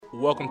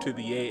Welcome to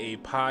the AA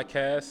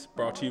podcast,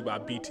 brought to you by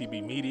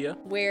BTB Media,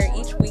 where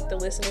each week the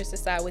listeners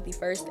decide what the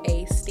first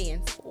A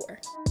stands for.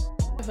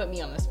 Put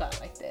me on the spot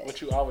like that.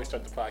 But you always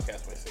start the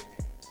podcast by singing.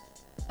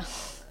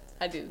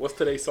 I do. What's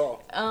today's song?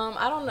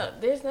 I don't know.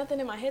 There's nothing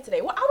in my head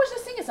today. Well, I was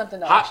just singing something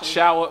though. Hot actually.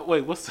 shower.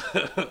 Wait, what's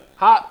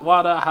hot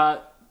water?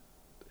 Hot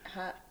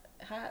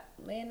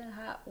Lana,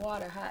 hot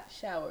water, hot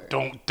shower.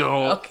 Don't.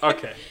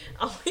 Okay.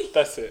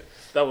 That's it.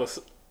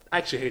 I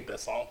actually hate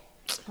that song.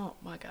 Oh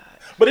my god.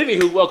 But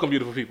anywho, welcome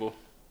beautiful people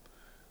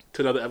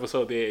to another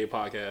episode of the AA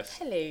podcast.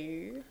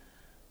 Hello.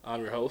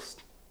 I'm your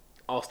host,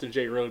 Austin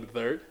J. Rowe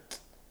III.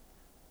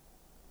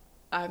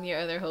 I'm your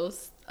other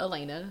host,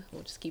 Elena.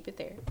 We'll just keep it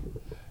there.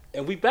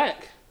 And we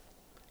back.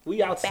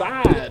 We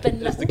outside,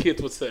 as the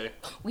kids would say.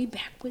 We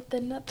back with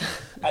another.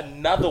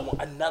 Another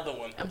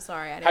one. I'm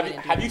sorry.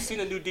 Have you seen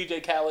the new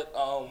DJ Khaled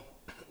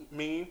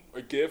meme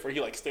or gif where he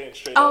like stands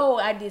straight up? up?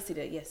 I did see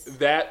that, yes.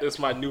 That is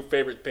my new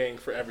favorite thing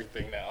for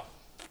everything now.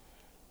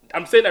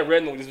 I'm saying that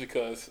randomly just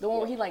because. The one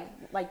where he like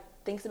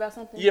thinks about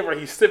something? Yeah, where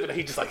he's sipping and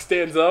he just like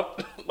stands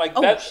up. Like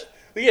that.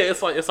 Yeah,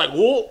 it's like,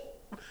 whoa.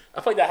 I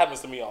feel like that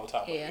happens to me all the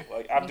time. Yeah.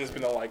 Like I've just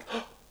been on like,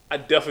 I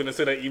definitely didn't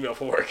send that email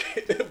for work.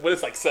 But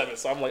it's like 7,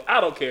 so I'm like, I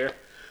don't care.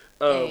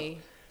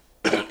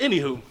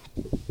 Anywho,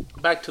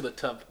 back to the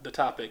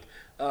topic.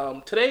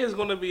 Today is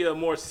going to be a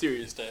more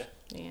serious day.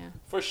 Yeah.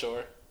 For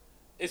sure.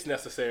 It's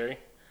necessary.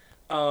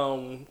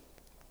 Would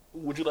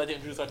you like to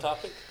introduce our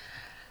topic?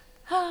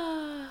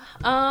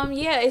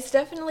 Yeah, it's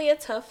definitely a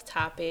tough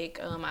topic.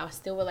 I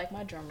still would like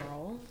my drum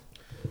roll.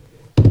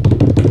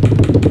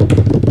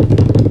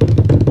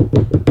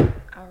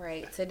 All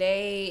right,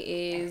 today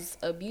is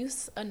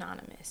Abuse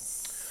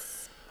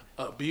Anonymous.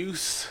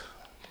 Abuse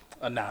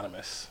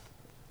Anonymous.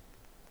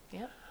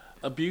 Yep.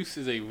 Abuse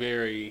is a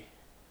very,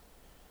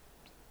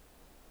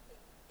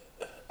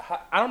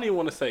 I don't even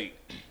want to say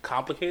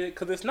complicated,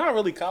 because it's not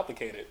really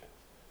complicated.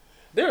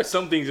 There are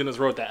some things in this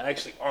world that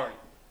actually aren't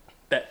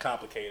that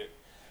complicated.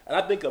 And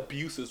I think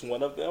abuse is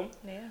one of them.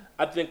 Yeah.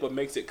 I think what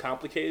makes it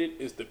complicated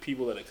is the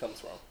people that it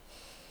comes from.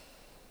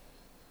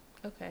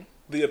 Okay.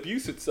 The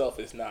abuse itself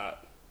is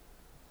not.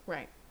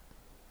 Right.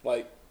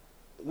 Like,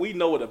 we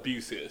know what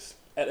abuse is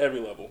at every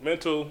level.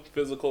 Mental,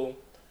 physical.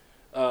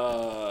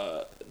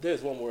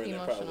 There's one more in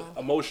there probably.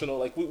 Emotional.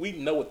 Like, we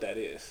know what that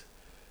is.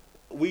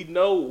 We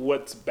know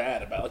what's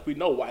bad about it. Like, we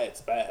know why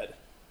it's bad.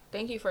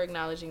 Thank you for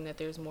acknowledging that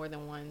there's more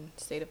than one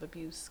state of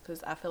abuse,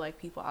 because I feel like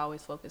people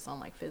always focus on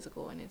like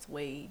physical, and it's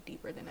way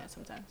deeper than that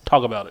sometimes.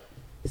 Talk about it.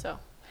 So,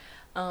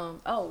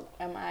 am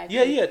I?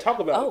 Yeah. Talk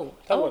about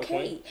it.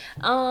 Okay.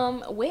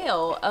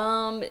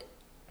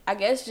 I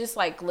guess just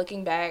like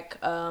looking back,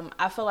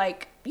 I feel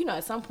like,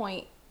 at some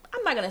point,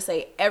 I'm not gonna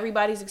say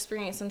everybody's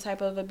experienced some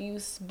type of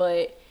abuse,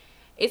 but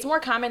it's more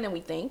common than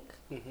we think.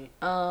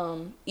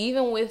 Mm-hmm.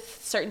 Even with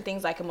certain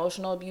things like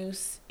emotional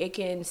abuse, it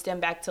can stem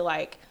back to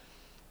like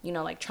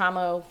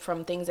trauma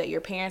from things that your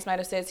parents might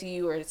have said to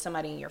you or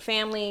somebody in your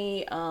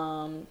family,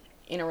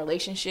 in a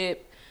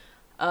relationship.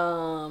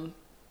 Certain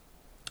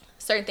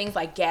things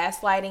like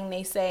gaslighting,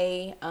 they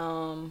say,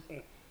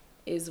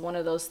 is one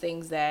of those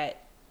things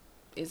that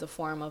is a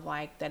form of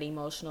like that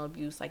emotional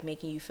abuse, like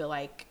making you feel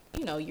like,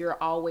 you're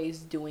always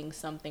doing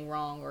something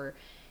wrong, or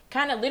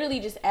kind of literally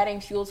just adding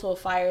fuel to a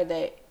fire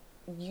that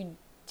you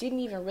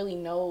didn't even really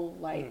know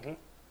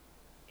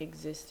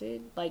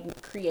existed,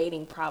 like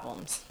creating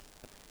problems.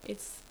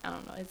 I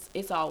don't know.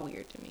 It's all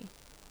weird to me.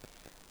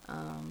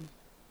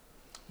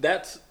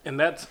 That's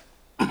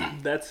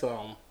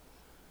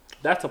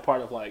a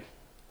part of like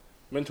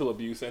mental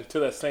abuse, and to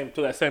that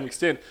same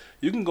extent,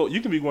 you can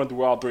be going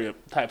through all three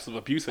types of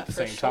abuse at the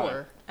same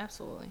time.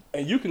 Absolutely.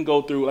 And you can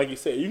go through, like you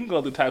said,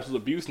 types of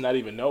abuse and not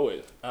even know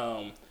it.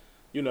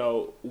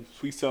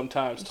 We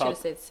sometimes talk. You should have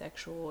said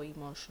sexual,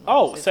 emotional.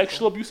 Oh, physical.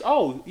 Sexual abuse.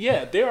 Oh,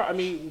 yeah.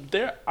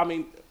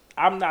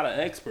 I'm not an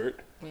expert.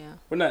 Yeah.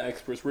 We're not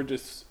experts. We're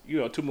just,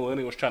 two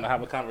millennials trying to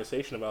have a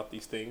conversation about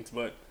these things.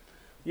 But,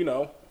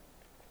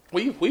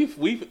 we've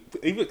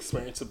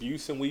experienced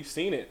abuse and we've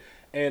seen it.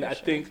 And I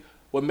think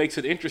what makes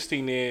it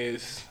interesting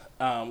is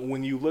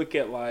when you look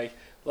at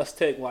let's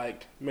take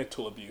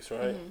mental abuse,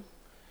 right?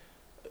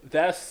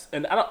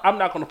 Mm-hmm. I'm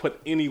not going to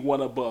put any one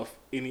above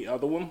any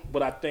other one,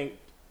 but I think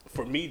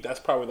for me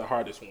that's probably the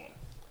hardest one.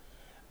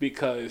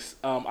 Because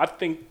I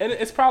think, and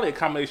it's probably a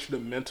combination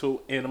of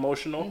mental and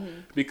emotional,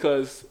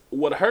 because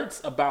what hurts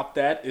about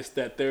that is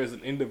that there's an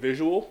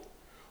individual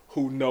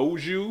who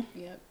knows you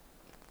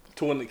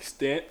to an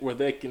extent where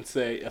they can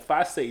say, if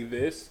I say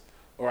this,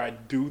 or I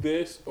do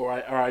this, or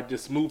I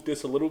just move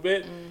this a little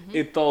bit,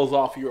 it throws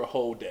off your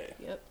whole day.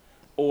 Yep.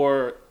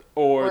 Or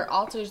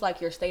alters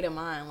like your state of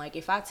mind. Like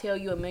if I tell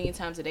you 1,000,000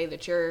 times a day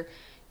that you're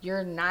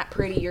not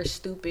pretty, you're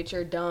stupid,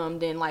 you're dumb,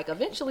 then like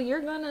eventually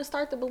you're gonna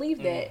start to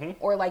believe that,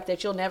 or like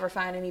that you'll never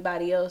find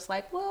anybody else.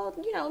 Like, well,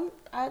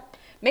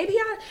 maybe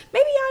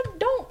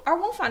I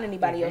won't find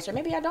anybody else, or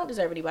maybe I don't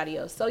deserve anybody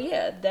else. So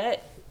yeah,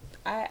 that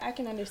I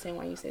can understand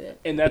why you say that.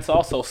 And that's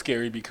also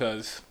scary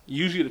because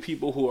usually the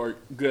people who are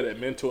good at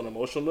mental and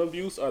emotional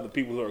abuse are the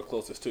people who are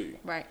closest to you.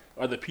 Right.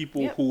 Are the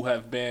people who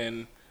have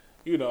been,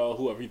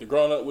 who have either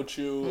grown up with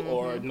you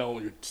or know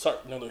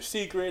their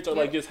secrets, or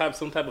like just have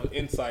some type of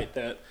insight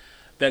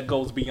that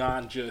goes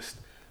beyond just,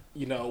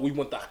 we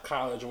went to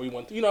college or we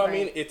went to, what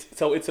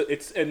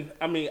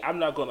I mean? I'm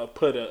not going to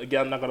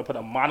put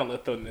a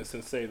monolith on this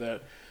and say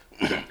that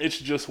it's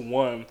just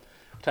one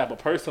type of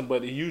person,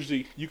 but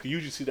you can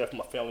usually see that from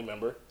a family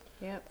member.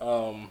 Yep.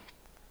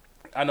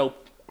 I know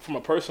from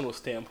a personal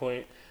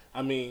standpoint,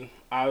 I mean,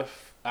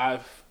 I've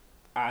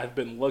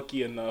been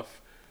lucky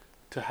enough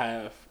to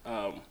have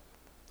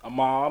a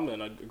mom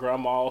and a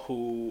grandma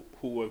who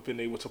have been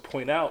able to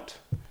point out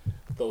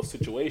those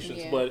situations.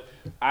 Yeah. But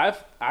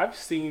I've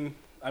seen,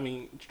 I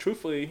mean,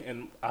 truthfully,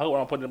 and I hope I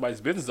don't put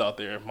anybody's business out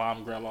there,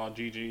 mom, grandma,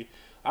 Gigi,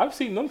 I've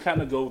seen them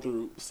kind of go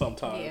through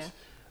sometimes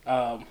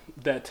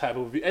that type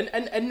of,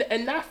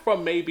 and not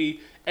from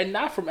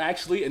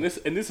actually, and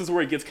this is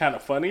where it gets kind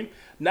of funny,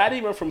 not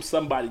even from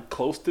somebody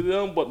close to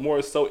them, but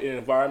more so in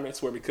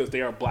environments where, because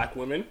they are black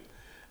women,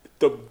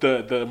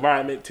 the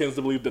environment tends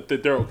to believe that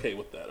they're okay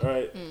with that,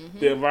 right? Mm-hmm.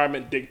 The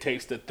environment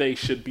dictates that they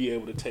should be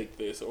able to take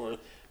this, or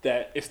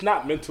that it's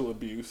not mental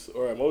abuse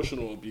or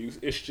emotional abuse.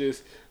 It's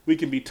just we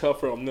can be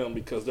tougher on them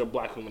because they're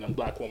black women and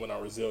black women are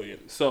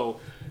resilient. So,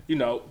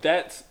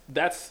 that's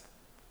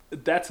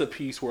a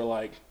piece where,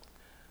 like,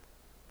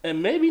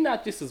 and maybe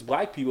not just as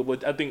black people,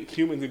 but I think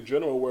humans in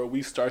general, where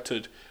we start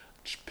to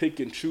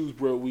pick and choose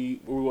where we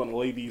want to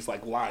lay these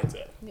like lines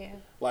at. Yeah.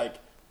 Like,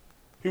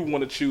 people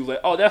want to choose like,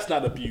 oh, that's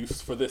not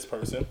abuse for this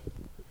person,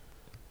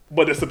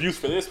 but it's abuse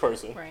for this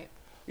person. Right.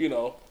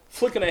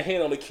 Flicking a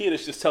hand on a kid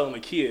is just telling a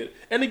kid.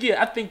 And again,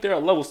 I think there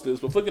are levels to this,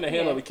 but flicking a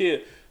hand on a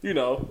kid,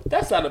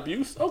 that's not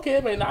abuse. Okay,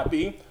 it may not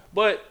be,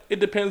 but it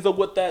depends on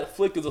what that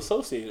flick is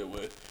associated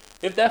with.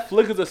 If that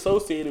flick is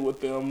associated with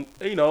them,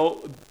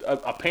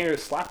 a parent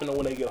slapping them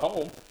when they get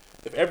home.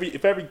 If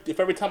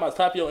every time I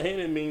slap your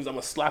hand, it means I'm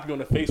gonna slap you on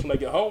the face when I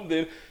get home,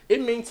 then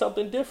it means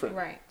something different.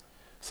 Right.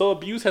 So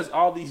abuse has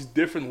all these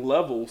different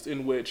levels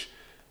in which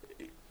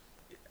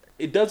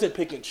it doesn't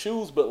pick and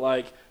choose, but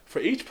like for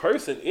each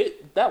person,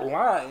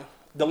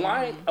 the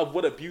line of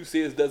what abuse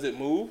is doesn't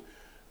move,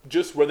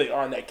 just where they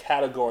are in that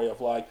category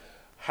of like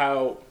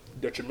how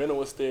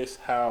detrimental is this,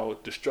 how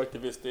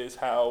destructive is this,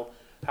 how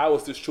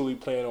is this truly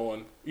playing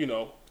on,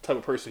 type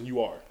of person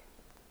you are.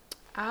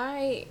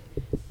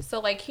 So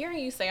like hearing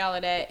you say all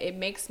of that, it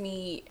makes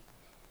me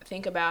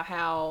think about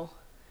how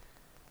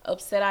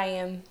upset I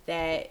am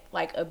that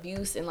like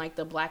abuse in like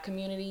the black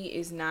community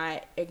is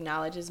not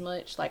acknowledged as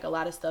much. Like a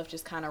lot of stuff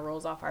just kind of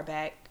rolls off our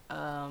back.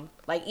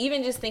 Like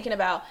even just thinking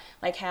about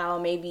like how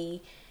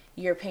maybe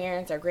your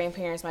parents or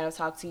grandparents might have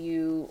talked to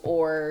you,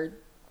 or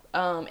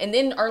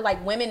or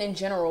like women in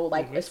general,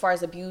 like as far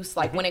as abuse,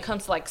 like when it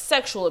comes to like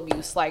sexual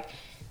abuse, like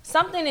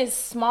something as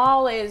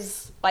small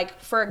as like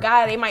for a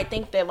guy, they might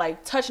think that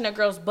like touching a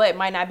girl's butt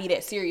might not be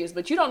that serious,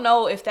 but you don't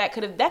know if that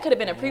could have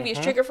been a previous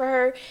trigger for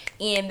her,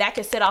 and that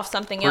could set off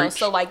something else.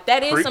 So like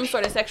that is some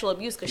sort of sexual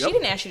abuse because she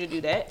didn't ask you to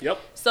do that. Yep.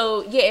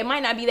 So yeah, it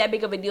might not be that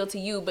big of a deal to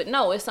you, but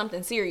no, it's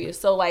something serious.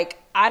 So like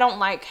I don't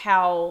like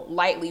how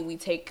lightly we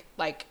take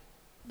like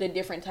the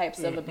different types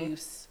of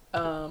abuse.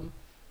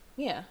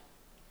 Yeah.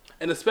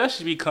 And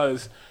especially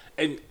because,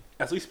 and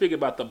as we speak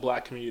about the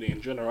black community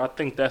in general, I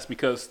think that's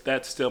because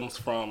that stems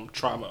from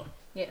trauma.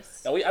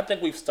 Yes. Now I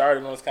think we've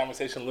started on this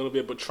conversation a little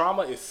bit, but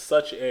trauma is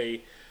such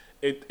a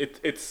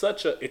it's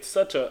such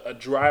a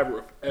driver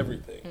of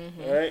everything,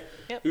 right?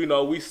 Yep.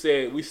 We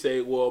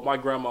say, well, my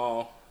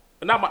grandma,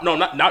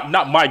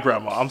 not my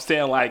grandma. I'm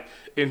saying like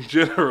in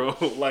general,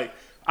 like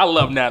I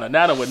love Nana.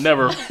 Nana would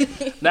never.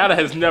 Nana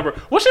has never.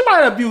 Well, she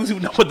might have abused you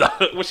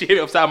when she hit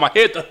me upside my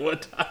head the one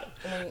time.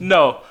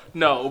 No,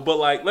 but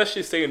like let's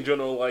just say in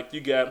general, like you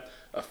got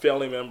a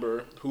family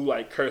member who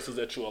like curses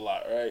at you a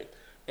lot, right?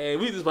 And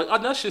we just like, oh,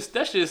 that's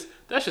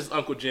just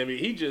Uncle Jimmy.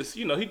 He just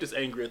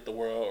angry at the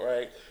world,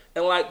 right?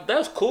 And like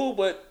that's cool,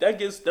 but that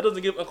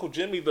doesn't give Uncle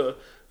Jimmy the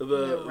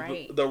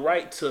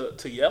right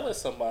to yell at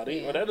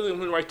somebody, or that doesn't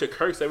give him the right to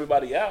curse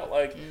everybody out.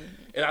 Like,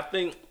 and I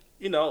think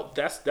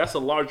that's a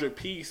larger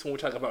piece when we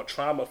talk about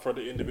trauma for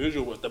the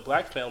individual with the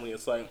black family.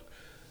 It's like,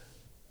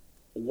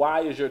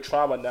 why is your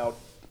trauma now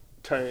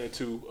turning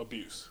into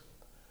abuse?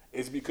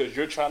 It's because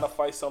you're trying to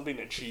fight something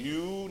that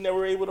you never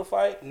were able to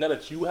fight, now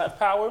that you have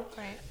power.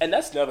 Right. And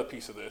that's another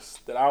piece of this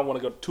that I don't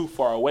want to go too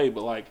far away,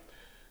 but like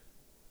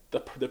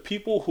the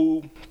people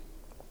who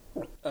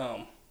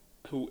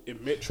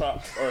admit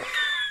trauma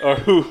or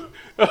who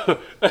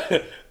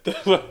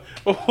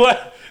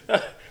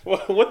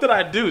what did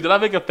I do? Did I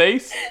make a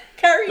face?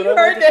 Carrie, you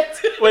heard that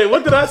too. Wait,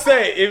 what did I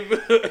say?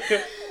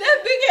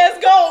 That big ass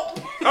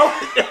goat.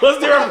 Oh,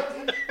 was there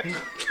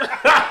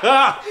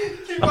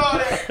Keep on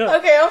it.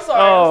 Okay, I'm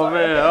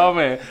sorry. Oh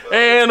man.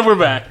 And we're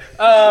back.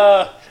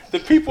 The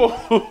people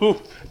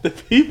who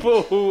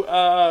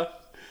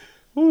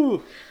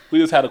we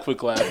just had a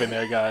quick laugh in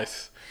there,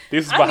 guys.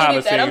 This is behind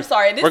the scenes. I'm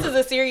sorry. This is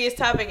a serious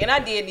topic, and I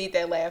did need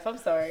that laugh. I'm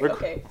sorry.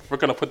 We're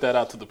gonna put that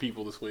out to the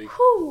people this week.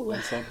 Whew.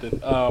 On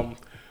something.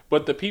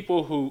 But the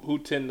people who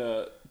tend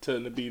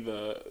to be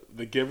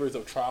the givers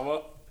of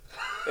trauma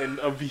and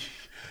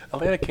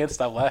Atlanta can't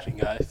stop laughing,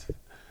 guys.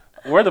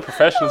 We're the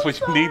professionals when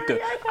you need them.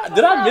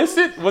 Did I miss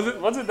it? Was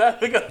it that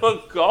big of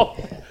a goal?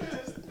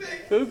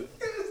 It was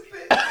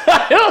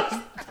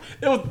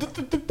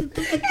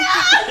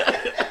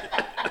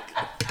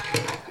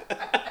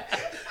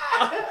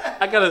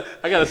I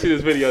gotta see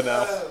this video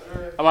now.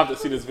 I'm about to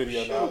see this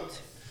video now.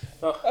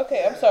 Oh.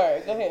 Okay, I'm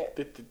sorry. Go ahead.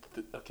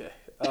 Okay.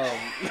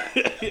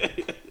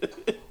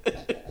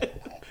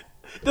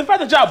 The fact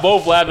that y'all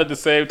both laughed at the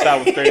same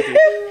time was crazy.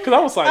 Cause I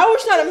was like, I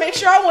was trying to make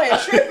sure I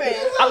wasn't tripping.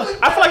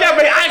 I feel like I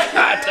made eye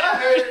contact.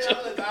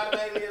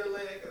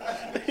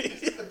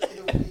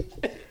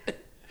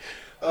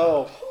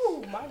 Oh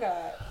my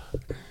God.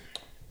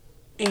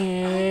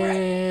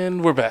 And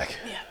right. We're back.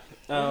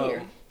 Yeah.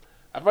 Here.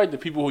 I feel like the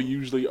people who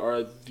usually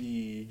are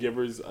the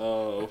givers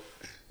of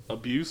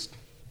abuse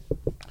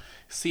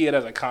see it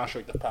as a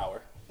construct of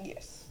power.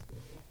 Yes.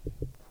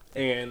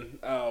 And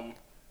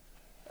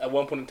at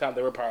one point in time,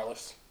 they were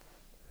powerless.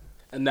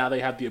 And now they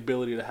have the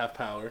ability to have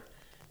power.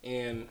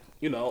 And,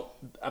 you know,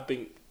 I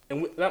think,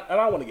 and I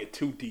don't want to get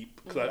too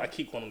deep because I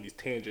keep going on these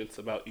tangents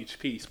about each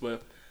piece,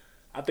 but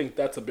I think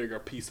that's a bigger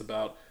piece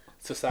about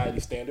society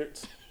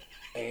standards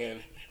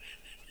and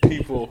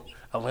people.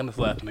 Atlanta's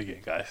laughing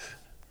again, guys.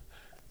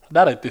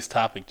 Not at this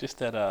topic,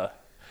 just at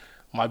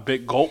my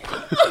big gulp.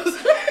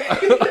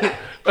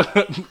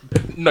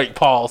 No,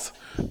 pause.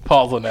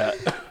 Pause on that.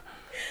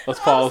 Let's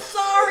pause. I'm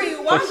sorry.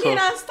 Why can't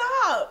I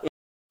stop?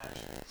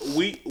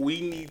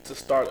 We need to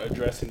start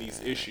addressing these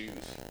issues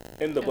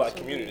in the Black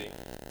community.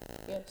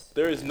 Yes.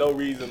 There is no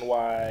reason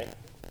why.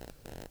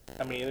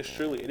 I mean,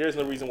 there's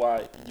no reason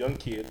why young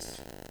kids.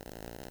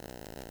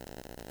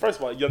 First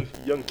of all,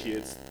 young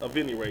kids of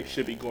any race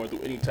should be going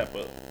through any type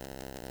of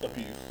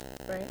abuse.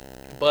 Right.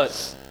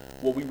 But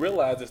what we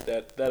realize is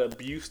that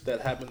abuse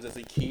that happens as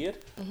a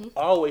kid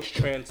always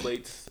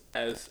translates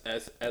as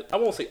I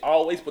won't say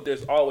always, but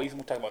there's always,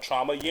 we're talking about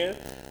trauma again,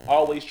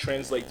 always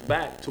translates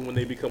back to when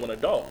they become an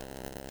adult.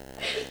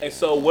 And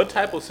so what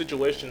type of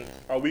situation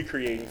are we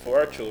creating for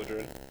our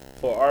children,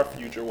 for our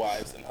future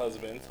wives and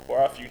husbands, for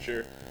our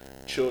future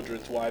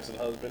children's wives and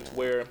husbands,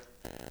 where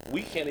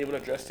we can't even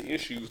address the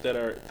issues that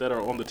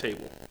are on the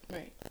table?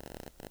 Right.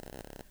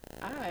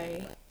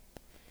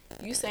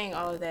 You saying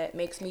all of that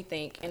makes me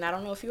think, and I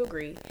don't know if you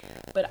agree,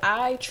 but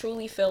I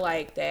truly feel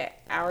like that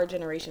our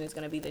generation is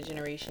going to be the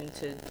generation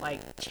to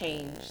like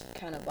change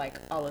kind of like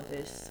all of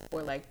this,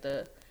 or like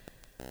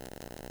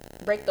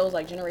break those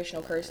like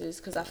generational curses,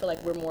 because I feel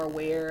like we're more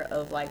aware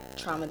of like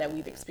trauma that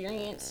we've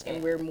experienced,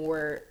 and we're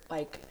more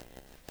like,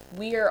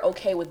 we are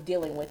okay with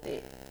dealing with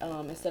it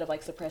instead of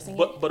like suppressing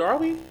it. But are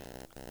we?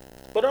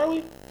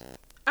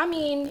 I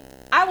mean,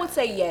 I would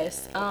say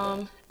yes.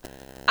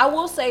 I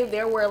will say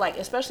there were, like,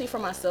 especially for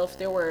myself,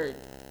 there were,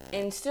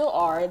 and still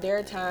are, there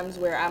are times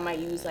where I might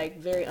use, like,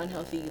 very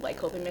unhealthy, like,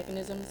 coping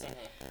mechanisms.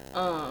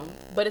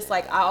 But it's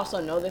like, I also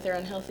know that they're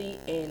unhealthy,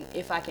 and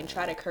if I can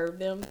try to curb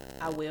them,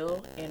 I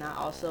will. And I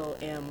also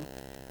am,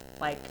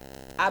 like,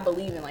 I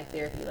believe in, like,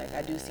 therapy. Like,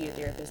 I do see a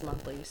therapist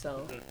monthly,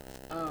 so.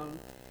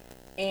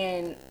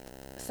 And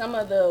some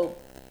of the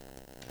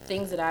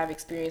things that I've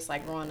experienced,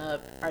 like, growing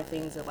up are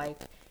things that, like,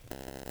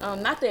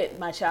 not that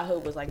my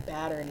childhood was like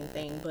bad or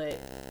anything, but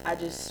I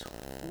just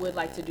would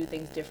like to do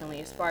things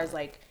differently as far as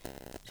like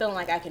feeling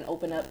like I can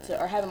open up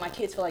to, or having my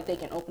kids feel like they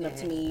can open up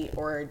to me,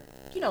 or,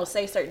 you know,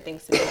 say certain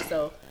things to me.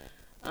 So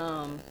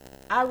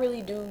I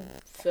really do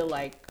feel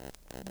like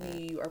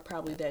we are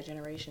probably that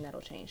generation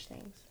that'll change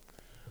things.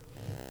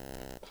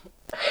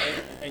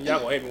 And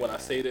y'all gonna hate me when I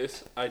say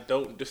this. I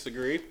don't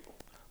disagree,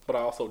 but I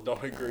also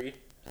don't agree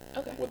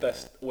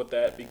with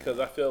that because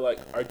I feel like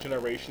our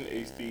generation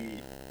is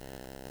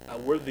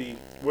we're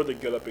the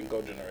get up and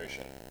go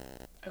generation.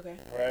 Okay.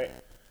 Right?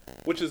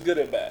 Which is good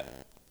and bad.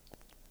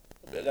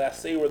 And I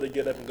say we're the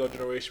get up and go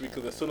generation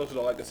because as soon as we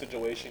don't like a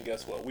situation,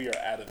 guess what? We are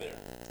out of there.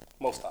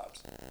 Most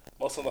times.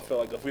 Most of them feel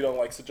like if we don't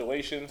like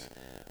situations,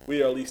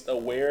 we are at least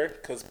aware,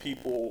 because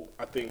people,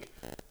 I think,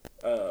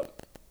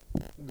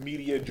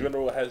 media in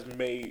general has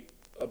made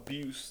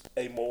abuse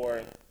a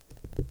more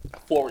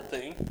forward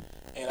thing.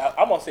 And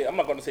I'm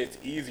not going to say it's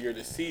easier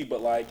to see,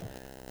 but like,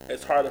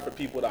 it's harder for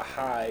people to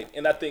hide.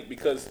 And I think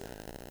because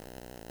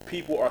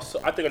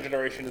I think our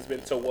generation has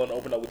been so willing to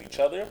open up with each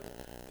other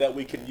that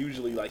we can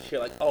usually like hear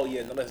like, oh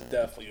yeah, no, that's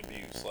definitely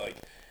abuse. Like,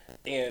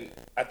 and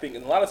I think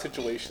in a lot of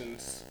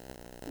situations,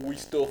 we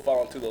still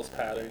fall into those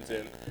patterns,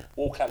 and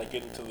we'll kind of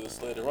get into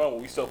this later on,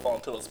 but we still fall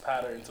into those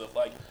patterns of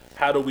like,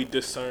 how do we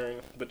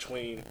discern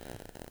between,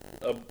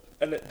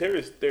 and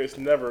there's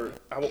never,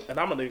 and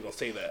I'm not even going to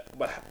say that,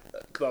 but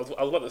because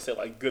I was about to say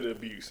like good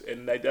abuse,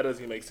 and that doesn't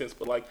even make sense,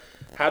 but like,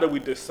 how do we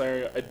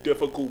discern a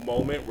difficult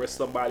moment where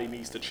somebody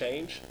needs to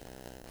change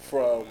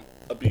from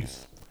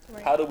abuse?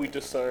 Right. How do we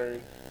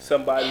discern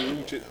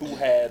somebody who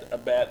had a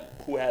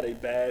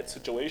bad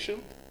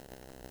situation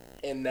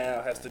and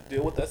now has to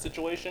deal with that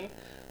situation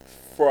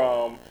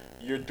from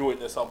you're doing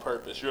this on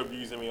purpose, you're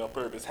abusing me on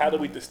purpose? How do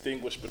we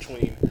distinguish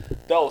between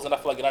those? And I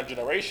feel like in our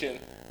generation,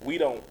 we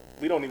don't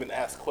even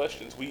ask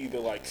questions. We either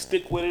like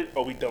stick with it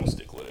or we don't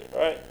stick with it,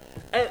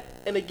 right?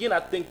 And again,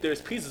 I think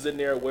there's pieces in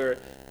there where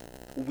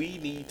we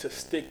need to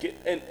stick it.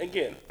 And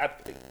again, I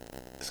think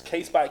it's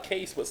case by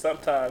case, but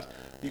sometimes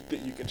you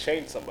think you can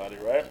change somebody,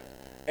 right?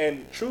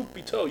 And truth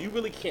be told, you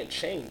really can't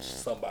change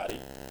somebody.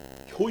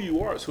 Who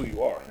you are is who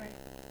you are. Right.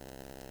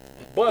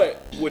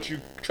 But what you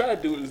try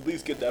to do is at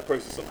least get that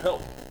person some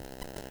help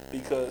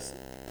because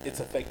it's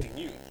affecting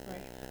you.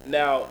 Right.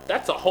 Now,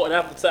 that's a whole, and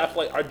I feel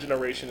like our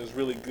generation is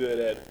really good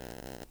at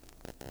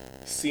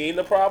seeing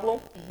the problem.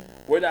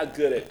 We're not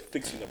good at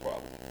fixing the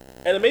problem.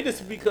 And it may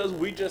just be because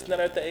we just not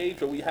at the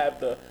age where we have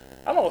the,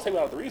 I don't want to say we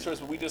don't have the resources,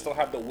 but we just don't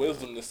have the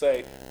wisdom to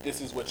say,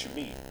 this is what you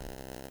need.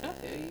 I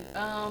feel you.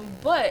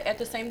 But at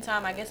the same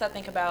time, I guess I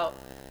think about,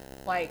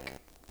 like,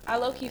 I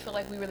low-key feel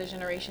like we were the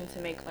generation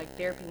to make, like,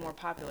 therapy more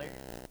popular.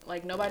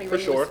 Like, nobody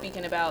really was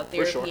speaking about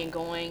therapy and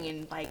going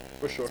and, like,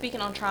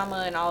 speaking on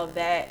trauma and all of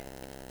that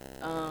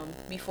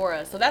before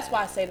us. So that's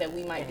why I say that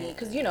we might be,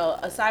 because, you know,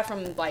 aside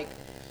from, like,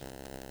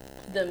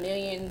 the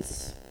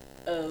millions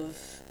of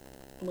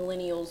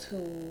millennials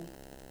who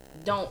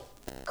don't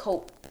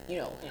cope, you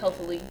know,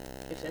 healthily,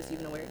 if that's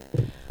even a word.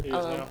 It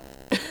is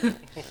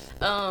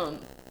now.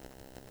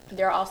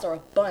 There are also a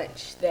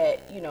bunch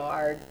that, you know,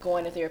 are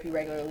going to therapy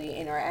regularly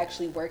and are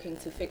actually working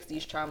to fix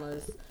these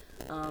traumas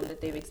that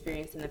they've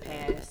experienced in the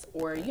past,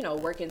 or, you know,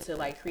 working to,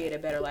 like, create a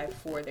better life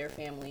for their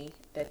family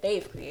that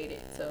they've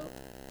created. So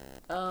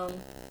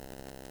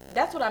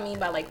that's what I mean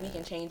by, like, we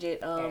can change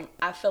it.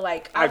 I feel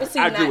like,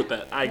 obviously, I agree with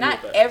that. I agree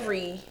not with that.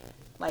 every,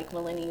 like,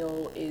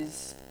 millennial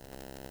is,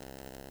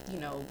 you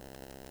know,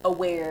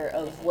 aware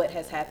of what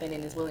has happened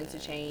and is willing to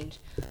change.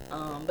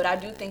 But I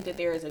do think that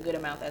there is a good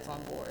amount that's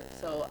on board.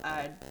 So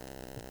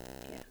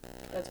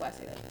that's why I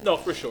say that. No,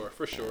 for sure.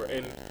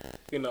 And,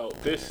 you know,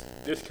 this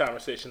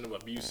conversation of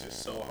abuse is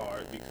so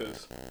hard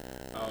because,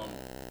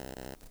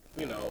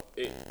 you know,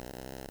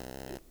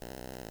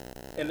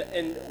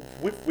 and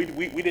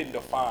we didn't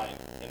define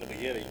in the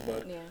beginning,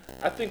 but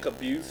I think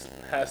abuse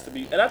has to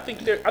be, and I think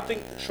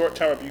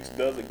short-term abuse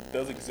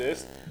does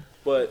exist,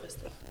 but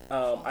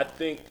I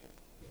think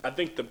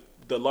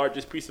the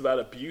largest piece about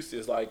abuse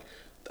is, like,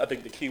 I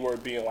think the key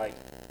word being, like,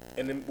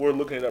 and then we're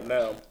looking it up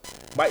now,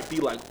 might be,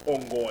 like,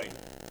 ongoing.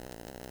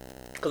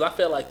 Because I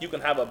feel like you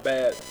can have a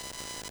bad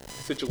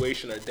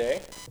situation or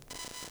day,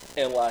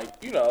 and, like,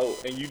 you know,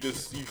 and you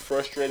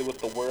frustrated with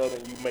the world,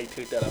 and you may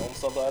take that on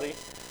somebody,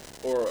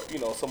 or, you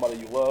know, somebody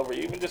you love, or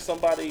even just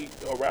somebody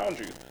around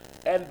you,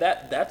 and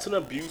that's an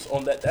abuse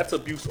on that. That's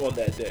abuse on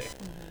that day.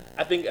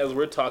 I think as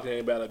we're talking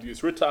about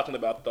abuse, we're talking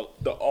about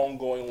the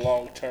ongoing,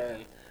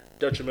 long-term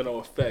detrimental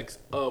effects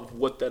of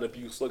what that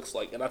abuse looks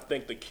like, and I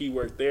think the key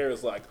word there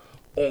is, like,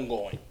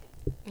 ongoing.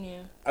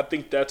 Yeah. I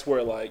think that's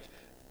where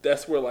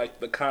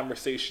the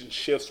conversation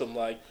shifts from,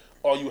 like,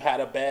 oh, you had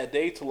a bad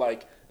day, to,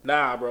 like,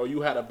 nah, bro,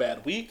 you had a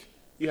bad week,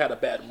 you had a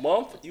bad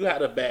month, you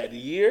had a bad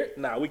year.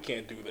 Nah, we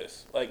can't do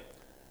this. Like,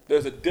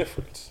 there's a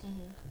difference,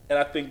 and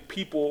I think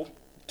people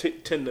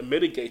tend to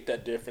mitigate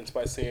that difference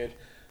by saying,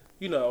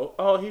 you know,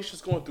 oh, he's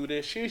just going through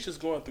this, she's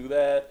just going through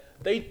that.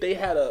 They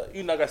had a,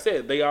 you know, like I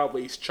said, they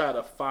always try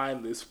to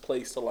find this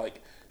place to,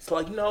 like, it's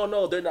like,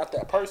 no, they're not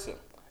that person.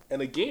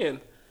 And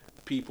again,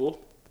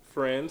 people,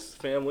 friends,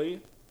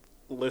 family,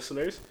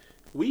 listeners,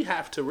 we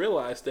have to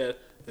realize that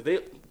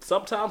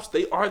sometimes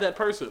they are that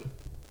person.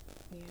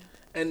 Yeah.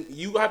 And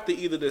you have to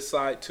either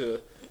decide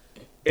to,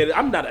 and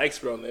I'm not an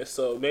expert on this,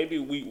 so maybe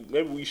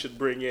we should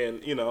bring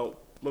in, you know,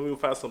 maybe we'll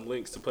find some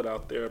links to put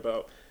out there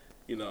about,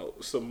 you know,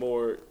 some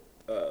more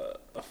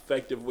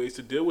effective ways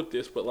to deal with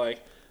this. But,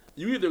 like,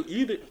 you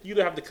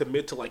either have to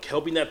commit to, like,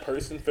 helping that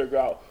person figure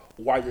out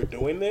why you're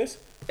doing this,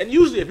 and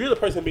usually if you're the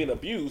person being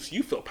abused,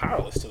 you feel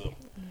powerless to them.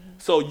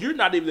 So you're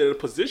not even in a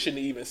position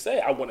to even say,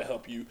 I want to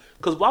help you,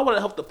 because why would I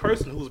help the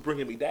person who's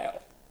bringing me down?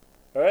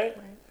 All right?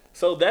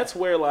 So that's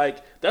where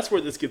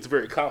this gets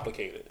very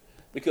complicated,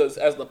 because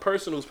as the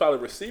person who's probably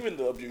receiving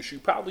the abuse, you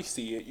probably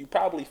see it, you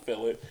probably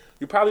feel it,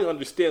 you probably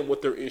understand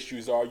what their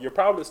issues are. You're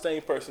probably the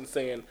same person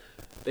saying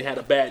they had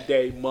a bad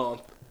day,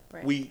 month,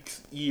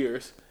 weeks,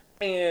 years,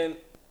 and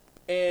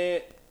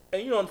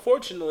you know,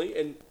 unfortunately,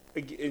 and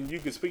you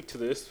can speak to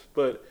this,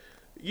 but,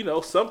 you know,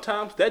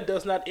 sometimes that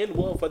does not end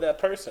well for that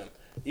person.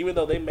 Even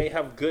though they may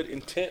have good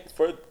intent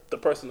for the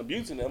person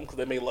abusing them, because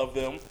they may love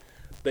them,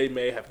 they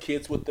may have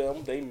kids with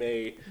them, they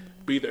may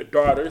be their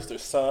daughters, their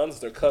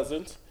sons, their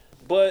cousins,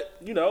 but,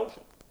 you know,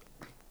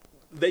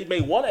 they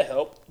may want to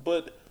help,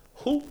 but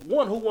who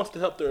wants to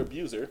help their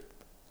abuser,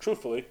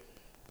 truthfully,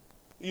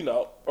 you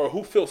know, or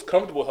who feels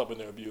comfortable helping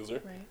their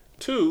abuser? Right.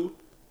 2,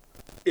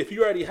 if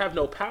you already have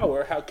no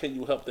power, how can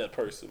you help that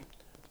person?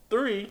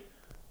 3,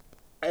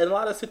 in a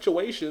lot of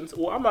situations,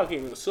 well, I'm not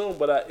going to even assume,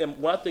 but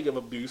when I think of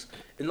abuse,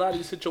 in a lot of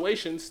these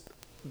situations,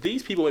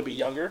 these people may be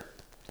younger,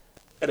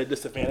 at a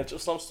disadvantage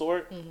of some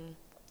sort,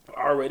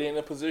 already in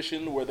a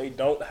position where they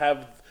don't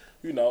have,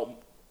 you know,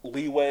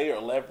 leeway or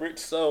leverage.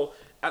 So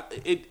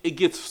it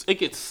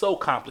gets so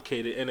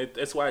complicated, and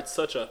that's why it's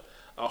such a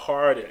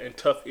hard and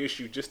tough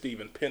issue just to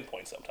even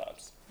pinpoint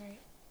sometimes. Right.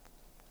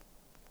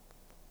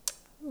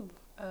 Ooh,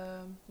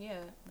 yeah,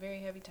 very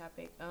heavy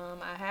topic.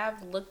 I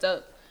have looked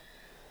up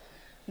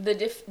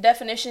The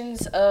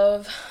definitions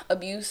of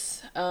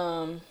abuse.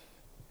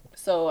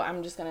 So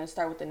I'm just gonna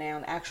start with the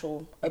noun,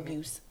 actual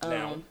abuse.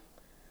 Noun.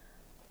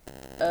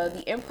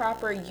 The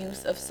improper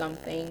use of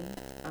something.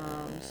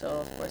 So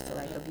of course, to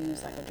like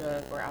abuse, like a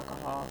drug or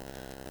alcohol.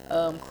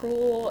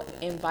 Cruel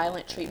and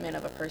violent treatment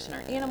of a person or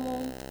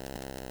animal.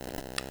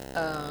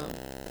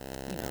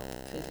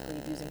 Physically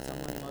abusing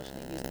someone,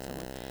 emotionally abusing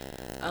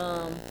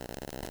someone.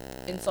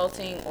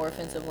 Insulting or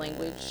offensive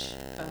language.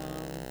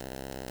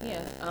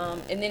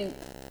 And then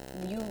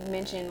you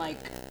mentioned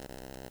like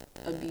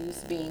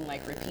abuse being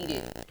like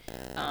repeated.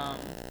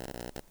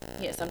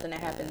 Something that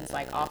happens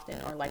like often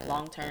or like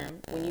long term.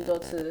 When you go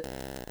to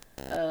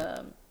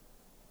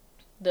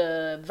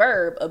the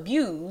verb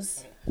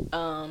abuse,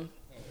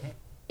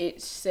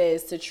 it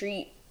says to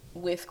treat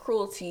with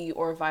cruelty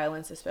or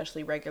violence,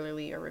 especially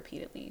regularly or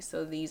repeatedly.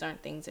 So these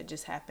aren't things that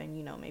just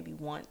happen, maybe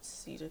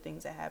once. These are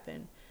things that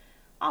happen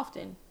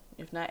often,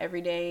 if not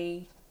every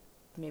day,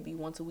 maybe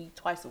once a week,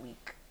 twice a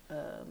week.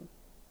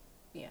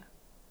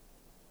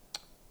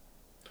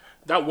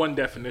 That one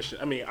definition.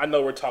 I mean, I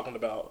know we're talking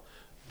about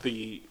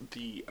the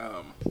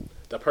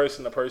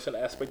person to person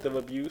aspect of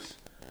abuse,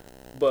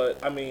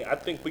 but I mean, I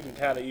think we can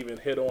kind of even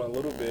hit on a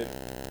little bit.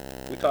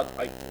 We talked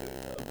like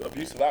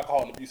abuse of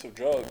alcohol and abuse of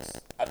drugs.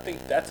 I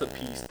think that's a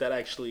piece that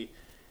actually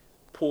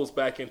pulls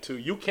back into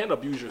you can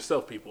abuse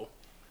yourself, people.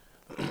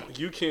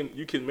 You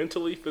can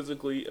mentally,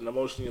 physically, and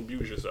emotionally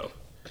abuse yourself.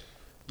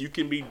 You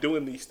can be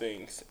doing these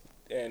things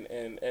and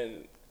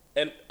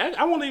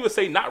I won't even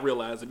say not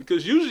realize it,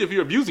 because usually if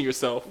you're abusing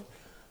yourself,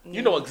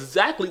 you know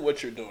exactly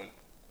what you're doing.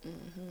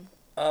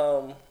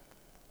 Mm-hmm.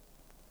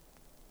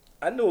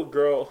 I knew a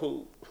girl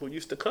who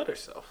used to cut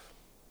herself.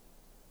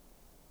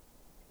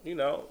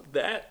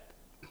 That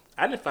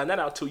I didn't find that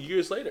out till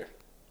years later.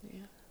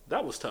 Yeah.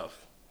 That was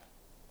tough.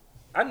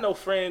 I know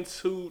friends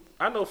who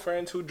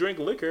drink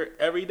liquor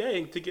every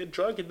day to get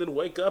drunk and then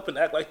wake up and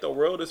act like the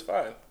world is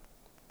fine.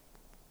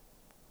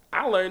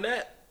 I learned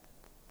that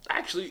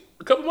actually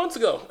a couple months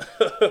ago.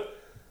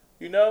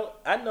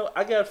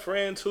 I got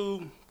friends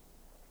who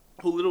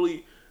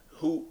literally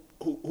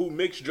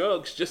mix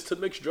drugs just to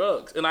mix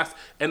drugs,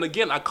 and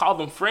again I call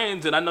them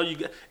friends, and I know you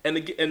get,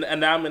 and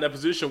now I'm in a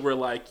position where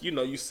like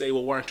you say,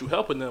 well, why aren't you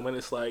helping them? And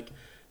it's like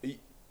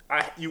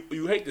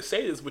you hate to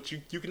say this, but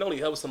you can only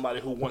help somebody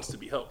who wants to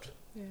be helped.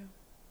 Yeah.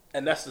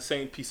 And that's the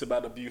same piece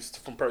about abuse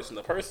from person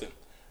to person.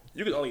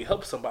 You can only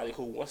help somebody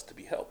who wants to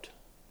be helped.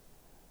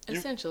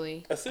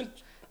 Essentially.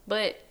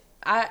 But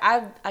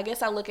I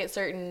guess I look at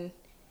certain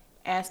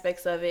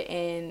aspects of it,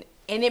 and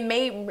it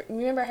may,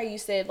 remember how you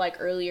said like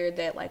earlier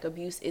that like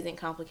abuse isn't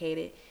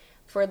complicated.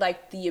 For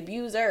like the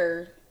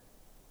abuser,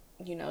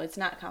 it's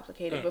not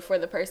complicated, but for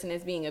the person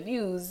that's being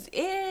abused,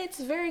 it's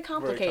very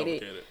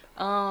complicated.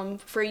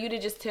 For you to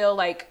just tell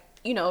like,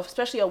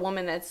 especially a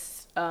woman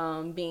that's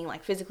being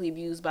like physically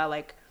abused by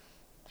like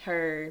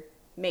her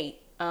mate,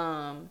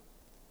 telling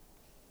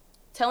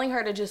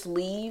her to just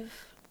leave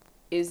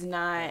is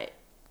not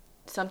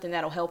something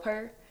that'll help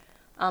her,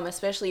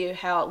 especially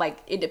how like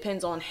it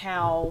depends on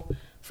how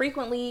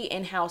frequently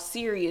and how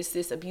serious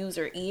this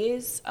abuser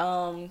is,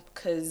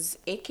 because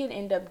it can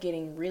end up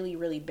getting really,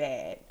 really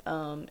bad,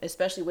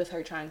 especially with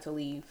her trying to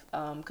leave,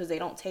 because they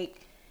don't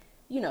take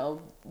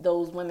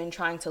those women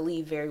trying to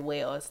leave very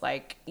well. It's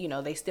like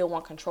they still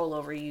want control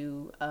over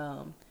you.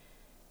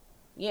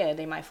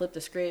 They might flip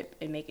the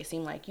script and make it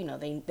seem like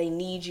they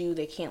need you,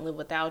 they can't live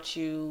without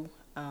you.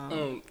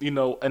 And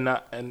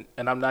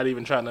I'm not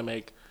even trying to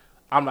make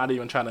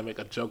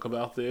a joke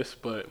about this,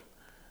 but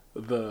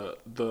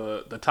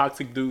the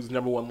toxic dude's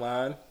number one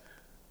line,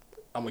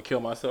 I'm gonna kill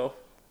myself.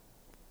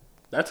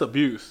 That's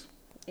abuse.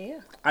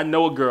 Yeah. I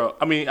know a girl.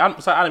 I mean, I'm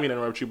sorry, I didn't mean to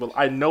interrupt you, but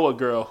I know a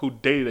girl who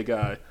dated a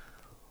guy.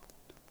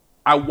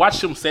 I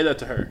watched him say that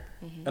to her,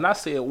 and I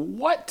said,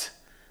 "What?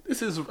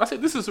 This is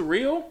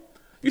real."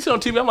 You see on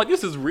TV, I'm like,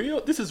 "This is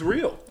real. This is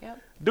real."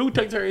 Yep. Dude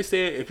texted her and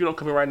said, "If you don't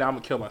come here right now, I'm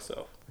gonna kill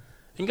myself."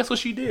 And guess what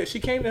she did? She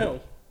came to him.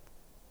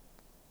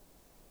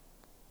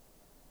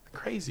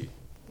 Crazy.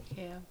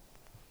 Yeah.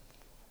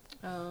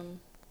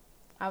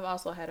 I've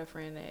also had a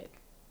friend that,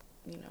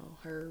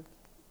 her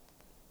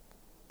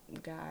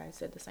guy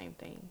said the same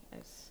thing.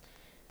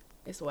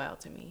 It's wild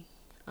to me.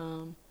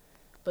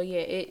 But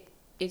yeah,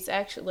 it's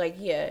actually like,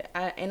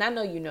 I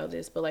know you know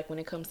this, but like when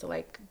it comes to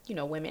like,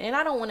 women, and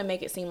I don't want to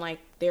make it seem like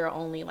there are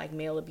only like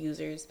male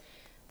abusers,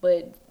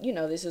 but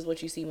this is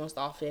what you see most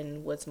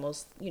often, what's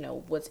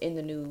in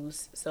the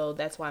news. So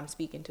that's why I'm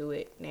speaking to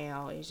it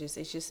now.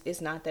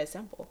 It's not that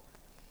simple.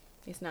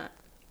 It's not.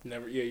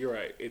 Never. Yeah, you're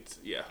right.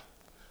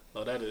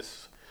 No, that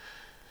is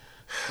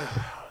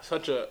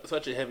such a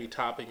heavy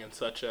topic, and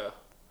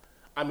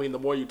the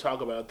more you talk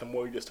about it, the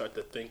more you just start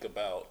to think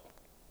about.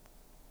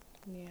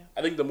 Yeah.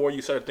 I think the more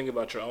you start to think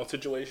about your own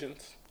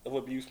situations of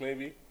abuse,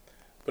 maybe,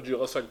 but you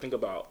also start to think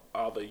about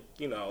all the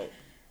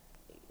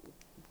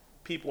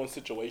people in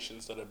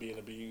situations that are being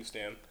abused,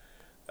 and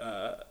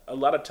a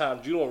lot of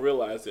times you don't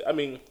realize it. I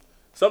mean,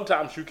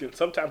 sometimes you can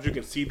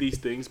see these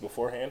things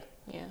beforehand.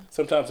 Yeah.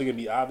 Sometimes it can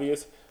be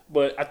obvious,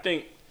 but I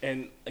think,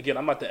 and again,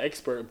 I'm not the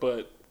expert,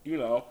 but you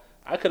know,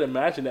 I could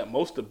imagine that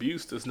most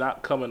abuse does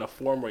not come in a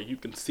form where you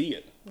can see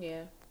it.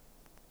 Yeah.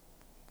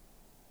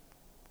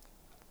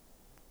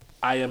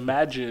 I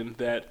imagine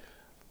that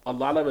a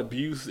lot of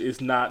abuse is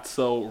not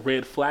so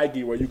red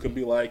flaggy where you can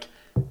be like,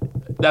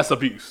 that's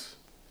abuse.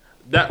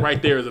 That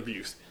right there is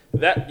abuse.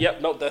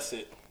 That's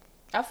it.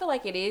 I feel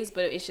like it is,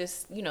 but it's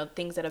just,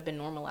 things that have been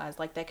normalized,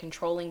 like that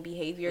controlling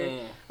behavior.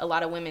 A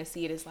lot of women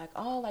see it as like,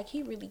 oh, like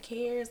he really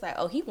cares. Like,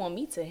 oh, he want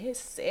me to his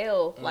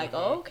self. Like,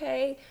 oh,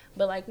 okay.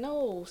 But like,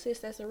 no, sis,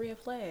 that's a red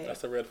flag.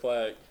 That's a red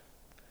flag.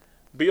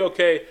 Be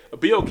okay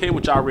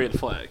with y'all red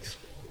flags.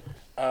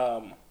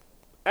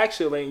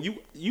 Actually, Elaine,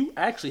 you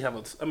actually have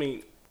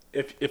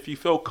if you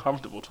feel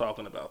comfortable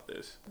talking about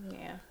this.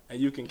 Yeah.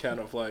 And you can kind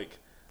of like,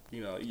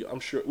 I'm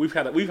sure we've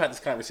had this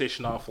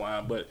conversation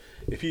offline, but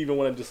if you even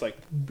want to just like,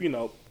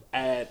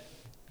 add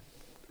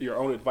your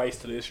own advice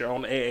to this, your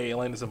own AA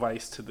Elena's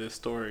advice to this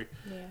story,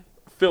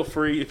 feel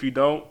free. If you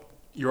don't,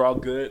 you're all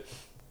good.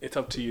 It's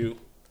up to you.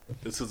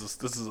 This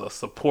is a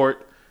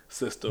support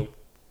system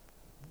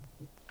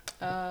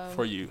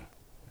for you.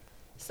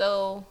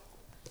 So,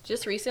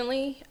 just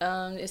recently,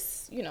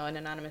 it's an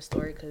anonymous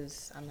story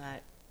because I'm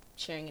not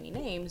sharing any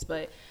names,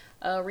 but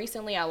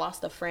recently I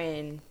lost a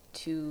friend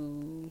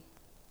to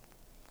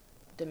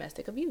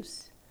domestic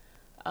abuse.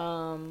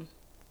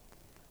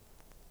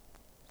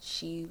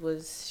 She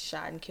was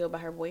shot and killed by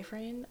her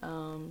boyfriend,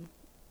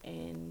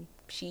 and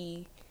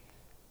she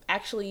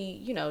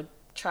actually,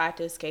 tried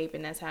to escape,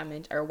 and that's how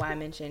why I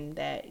mentioned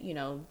that,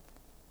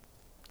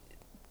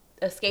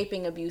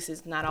 escaping abuse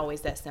is not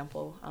always that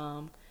simple.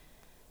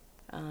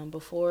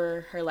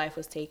 Before her life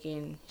was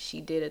taken, she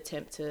did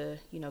attempt to,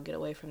 get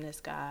away from this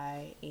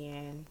guy,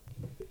 and,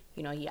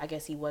 I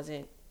guess he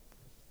wasn't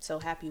so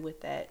happy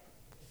with that.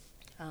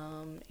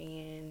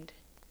 And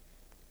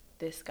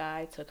this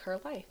guy took her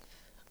life.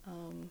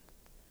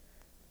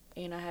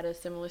 And I had a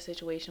similar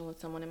situation with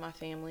someone in my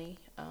family,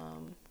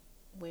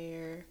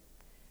 where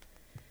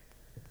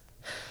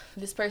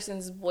this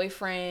person's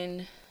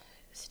boyfriend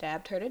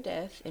stabbed her to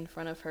death in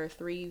front of her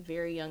 3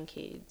 very young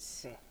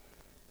kids.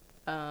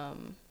 But,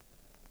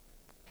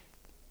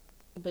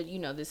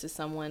 this is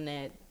someone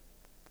that,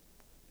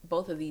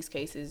 both of these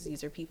cases,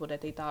 these are people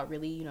that they thought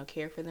really,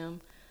 care for them.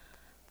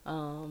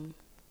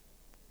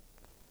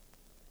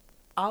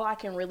 All I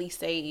can really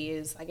say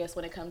is, I guess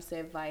when it comes to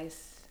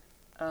advice,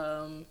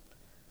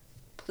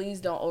 please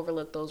don't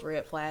overlook those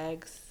red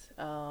flags.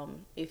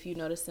 If you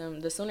notice them,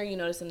 the sooner you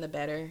notice them, the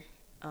better.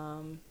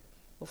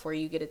 Before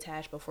you get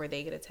attached, before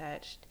they get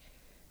attached,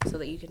 so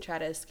that you can try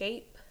to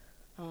escape.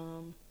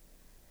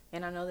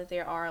 And I know that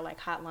there are like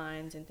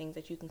hotlines and things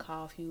that you can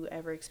call if you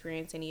ever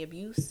experience any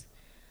abuse.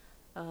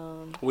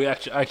 We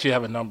actually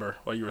have a number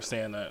while you were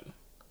saying that.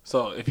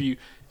 So if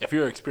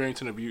you're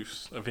experiencing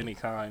abuse of any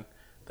kind,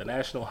 the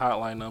national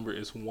hotline number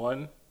is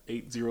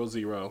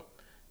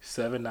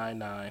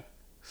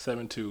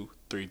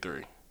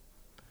 1-800-799-7233.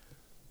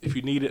 If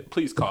you need it,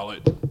 please call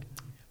it.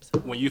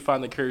 When you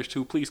find the courage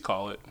to, please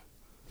call it.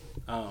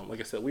 Like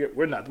I said, we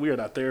are not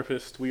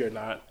therapists. We are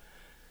not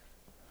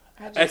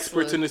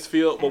experts in this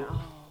field,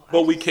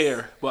 but we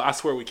care. Well, I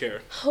swear we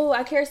care. Oh,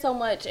 I care so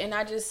much, and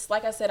I just,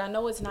 like I said, I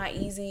know it's not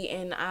easy,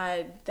 and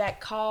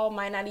that call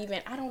might not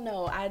even, I don't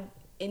know.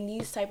 In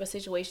these type of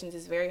situations,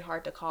 it's very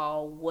hard to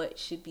call what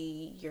should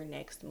be your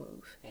next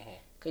move,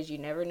 because you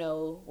never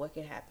know what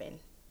could happen.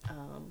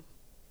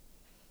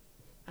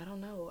 I don't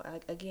know.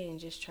 Again,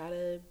 just try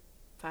to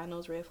find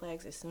those red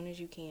flags as soon as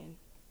you can.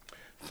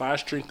 Find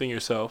strength in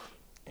yourself,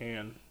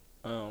 and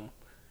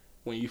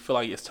when you feel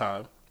like it's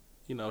time,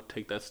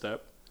 take that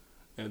step.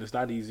 And it's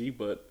not easy,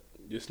 but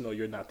just know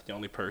you're not the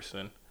only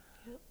person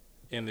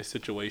in this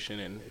situation.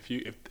 And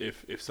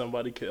if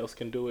somebody else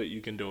can do it,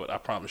 you can do it. I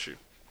promise you.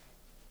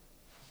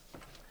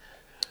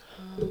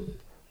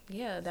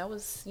 Yeah, that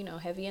was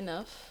heavy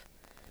enough.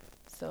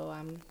 So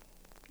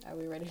are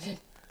we ready to?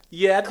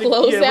 Yeah, I think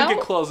we can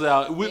close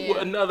out.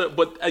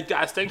 But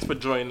guys, thanks for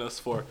joining us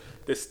for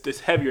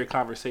this heavier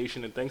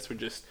conversation, and thanks for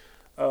just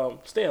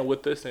staying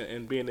with us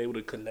and being able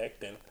to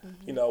connect. And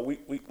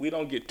we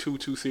don't get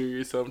too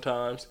serious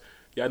sometimes.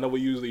 Yeah, I know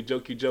we're usually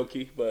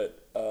jokey, but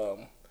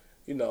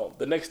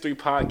the next 3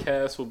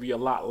 podcasts will be a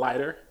lot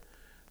lighter.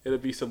 It'll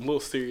be some little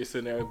serious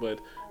in there, but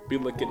be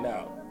looking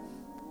out.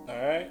 All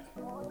right,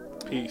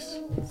 peace.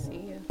 See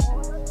you.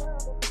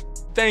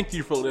 Thank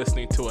you for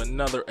listening to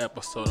another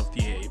episode of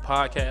the AA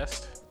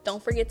Podcast.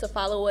 Don't forget to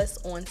follow us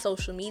on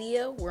social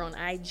media. We're on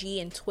IG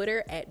and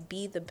Twitter at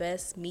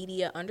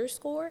BeTheBestMedia_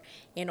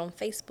 and on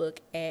Facebook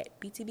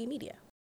at BTB Media.